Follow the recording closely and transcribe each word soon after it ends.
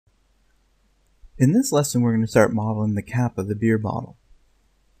In this lesson, we're going to start modeling the cap of the beer bottle.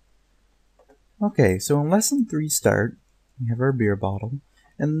 Okay, so in lesson 3 start, we have our beer bottle,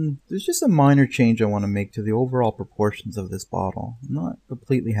 and there's just a minor change I want to make to the overall proportions of this bottle. I'm not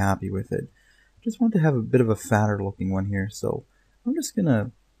completely happy with it. Just want to have a bit of a fatter looking one here, so I'm just going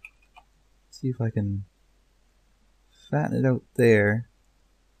to see if I can fatten it out there.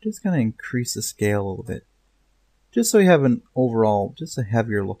 Just kind of increase the scale a little bit. Just so you have an overall, just a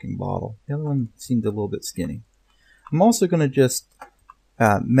heavier looking bottle. The other one seemed a little bit skinny. I'm also going to just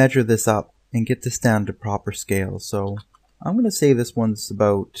measure this up and get this down to proper scale. So I'm going to say this one's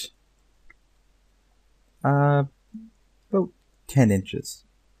about 10 inches.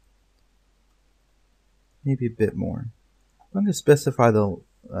 Maybe a bit more. I'm going to specify the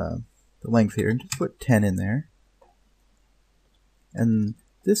length here and just put 10 in there. And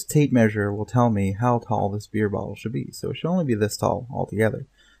this tape measure will tell me how tall this beer bottle should be. So it should only be this tall altogether.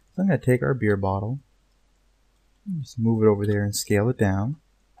 So I'm going to take our beer bottle, just move it over there and scale it down.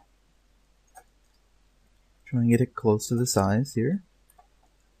 Try and get it close to the size here.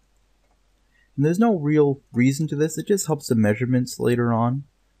 And there's no real reason to this. It just helps the measurements later on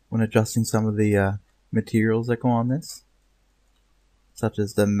when adjusting some of the materials that go on this, such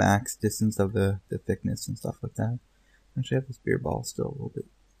as the max distance of the thickness and stuff like that. Actually, I have this beer bottle still a little bit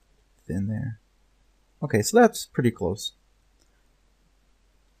thin there. Okay, so that's pretty close.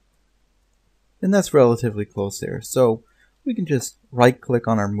 And that's relatively close there. So we can just right-click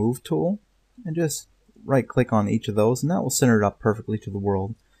on our Move tool and just right-click on each of those, and that will center it up perfectly to the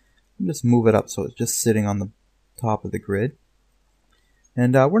world. And just move it up so it's just sitting on the top of the grid.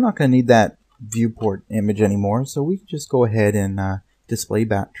 And we're not going to need that viewport image anymore, so we can just go ahead and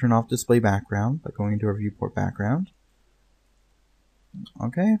turn off display background by going into our viewport background.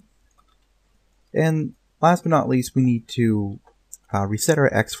 Okay, and last but not least, we need to reset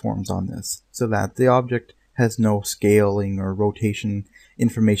our X-forms on this so that the object has no scaling or rotation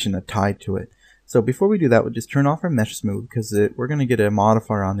information tied to it. So before we do that, we'll just turn off our mesh smooth, because we're going to get a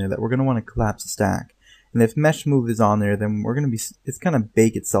modifier on there that we're going to want to collapse the stack. And if mesh smooth is on there, then it's going to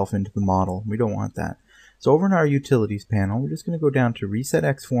bake itself into the model. We don't want that. So over in our utilities panel, we're just going to go down to reset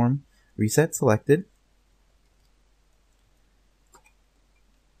X-form, reset selected.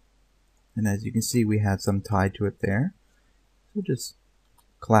 And as you can see, we had some tied to it there. We'll just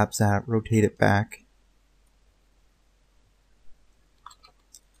collapse that, rotate it back.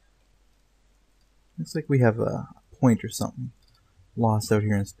 Looks like we have a point or something lost out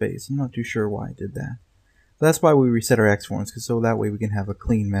here in space. I'm not too sure why I did that. But that's why we reset our X-forms, because so that way we can have a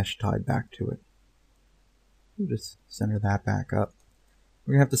clean mesh tied back to it. We'll just center that back up.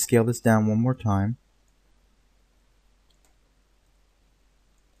 We're going to have to scale this down one more time.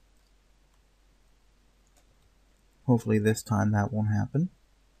 Hopefully this time that won't happen.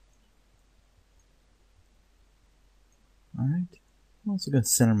 Alright, I'm also going to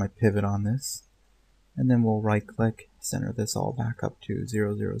center my pivot on this. And then we'll right click, center this all back up to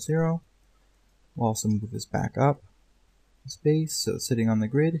 0, 0, 0. We'll also move this back up space, so it's sitting on the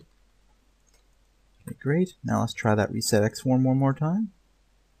grid. Okay, great. Now let's try that reset X-form one more time.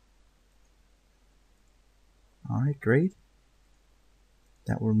 Alright, great.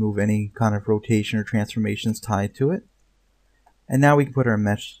 That will remove any kind of rotation or transformations tied to it. And now we can put our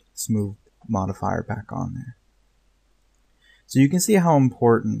mesh smooth modifier back on there. So you can see how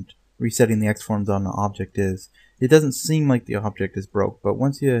important resetting the X-forms on the object is. It doesn't seem like the object is broke, but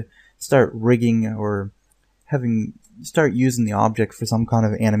once you start rigging or start using the object for some kind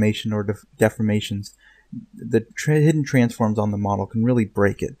of animation or deformations, the hidden transforms on the model can really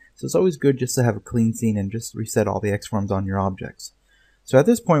break it. So it's always good just to have a clean scene and just reset all the X-forms on your objects. So at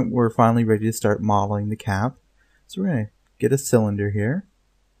this point, we're finally ready to start modeling the cap. So we're going to get a cylinder here.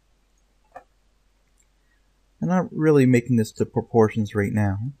 I'm not really making this to proportions right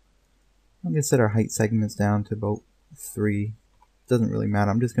now. I'm going to set our height segments down to about 3. Doesn't really matter.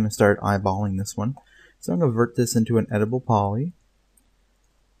 I'm just going to start eyeballing this one. So I'm going to convert this into an editable poly.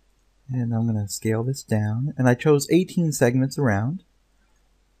 And I'm going to scale this down. And I chose 18 segments around.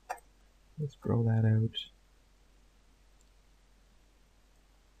 Let's grow that out.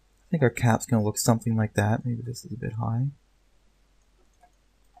 I think our cap's going to look something like that. Maybe this is a bit high.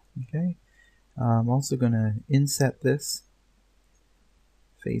 Okay. I'm also going to inset this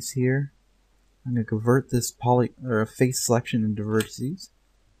face here. I'm going to convert this face selection into vertices,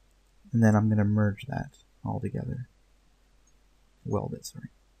 and then I'm going to merge that all together. Weld it, sorry.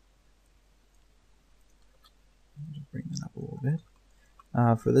 Just bring that up a little bit.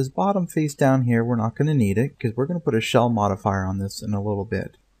 For this bottom face down here, we're not going to need it because we're going to put a shell modifier on this in a little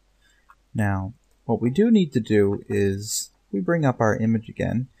bit. Now, what we do need to do is we bring up our image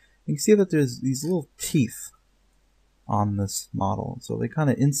again You can see that there's these little teeth on this model. So they kind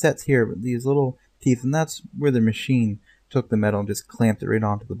of insets here, but these little teeth, and that's where the machine took the metal and just clamped it right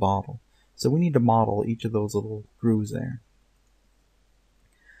onto the bottle. So we need to model each of those little grooves there.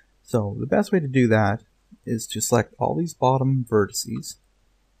 So the best way to do that is to select all these bottom vertices,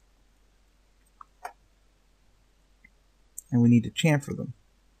 and we need to chamfer them.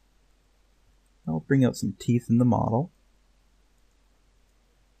 I'll bring out some teeth in the model.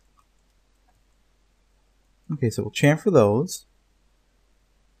 Okay, so we'll chamfer those.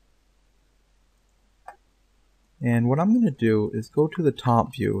 And what I'm going to do is go to the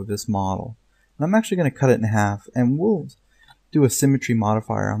top view of this model. And I'm actually going to cut it in half, and we'll do a symmetry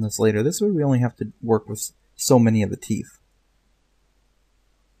modifier on this later. This way we only have to work with so many of the teeth.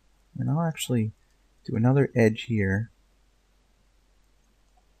 And I'll actually do another edge here.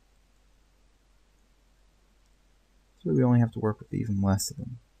 So we only have to work with even less of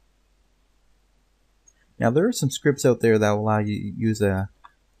them. Now there are some scripts out there that will allow you to use a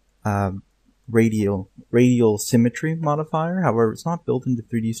radial symmetry modifier. However, it's not built into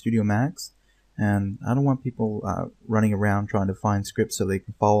 3D Studio Max, and I don't want people running around trying to find scripts so they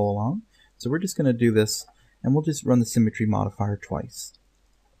can follow along. So we're just going to do this, and we'll just run the symmetry modifier twice.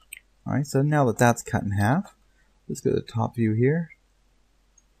 Alright, so now that that's cut in half, let's go to the top view here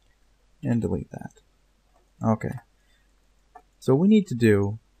and delete that. Okay, so what we need to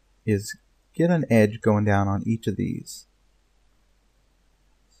do is get an edge going down on each of these.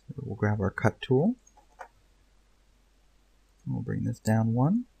 So we'll grab our cut tool. We'll bring this down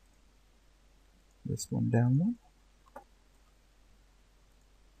one, this one down one,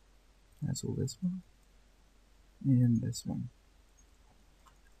 as will this one, and this one.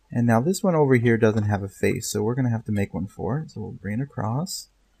 And now this one over here doesn't have a face, so we're going to have to make one for it. So we'll bring it across.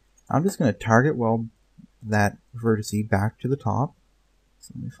 I'm just going to target weld that vertice back to the top.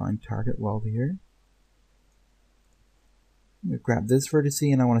 So let me find target weld here. I'm going to grab this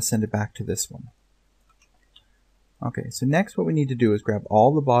vertice and I want to send it back to this one. Okay, so next what we need to do is grab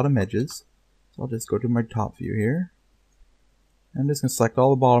all the bottom edges. So I'll just go to my top view here. I'm just going to select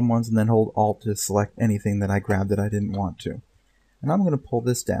all the bottom ones and then hold Alt to select anything that I grabbed that I didn't want to. And I'm going to pull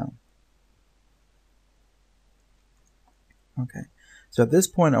this down. Okay, so at this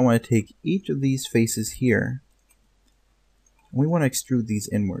point I want to take each of these faces here, and we want to extrude these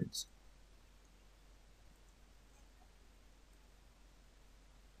inwards.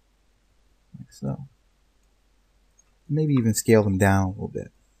 Like so. Maybe even scale them down a little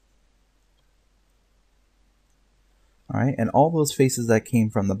bit. Alright, and all those faces that came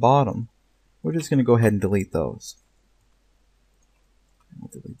from the bottom, we're just going to go ahead and delete those. We'll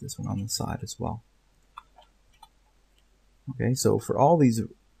delete this one on the side as well. Okay, so for all these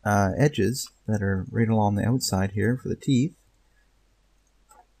edges that are right along the outside here for the teeth,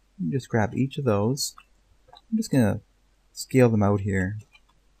 you just grab each of those. I'm just going to scale them out here.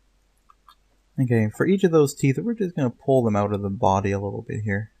 Okay, for each of those teeth, we're just going to pull them out of the body a little bit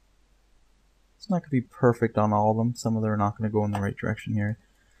here. It's not going to be perfect on all of them. Some of them are not going to go in the right direction here.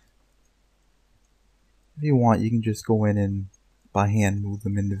 If you want, you can just go in and by hand move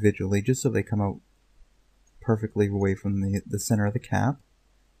them individually just so they come out perfectly away from the center of the cap.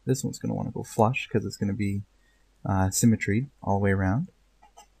 This one's going to want to go flush because it's going to be symmetry all the way around.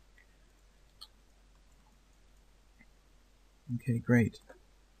 Okay, great.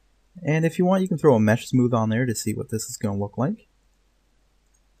 And if you want, you can throw a mesh smooth on there to see what this is going to look like.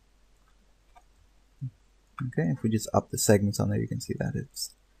 Okay, if we just up the segments on there, you can see that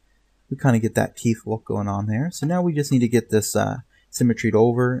we kind of get that teeth look going on there. So now we just need to get this symmetried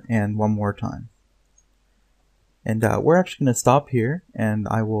over and one more time. And we're actually going to stop here, and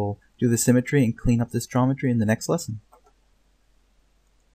I will do the symmetry and clean up this geometry in the next lesson.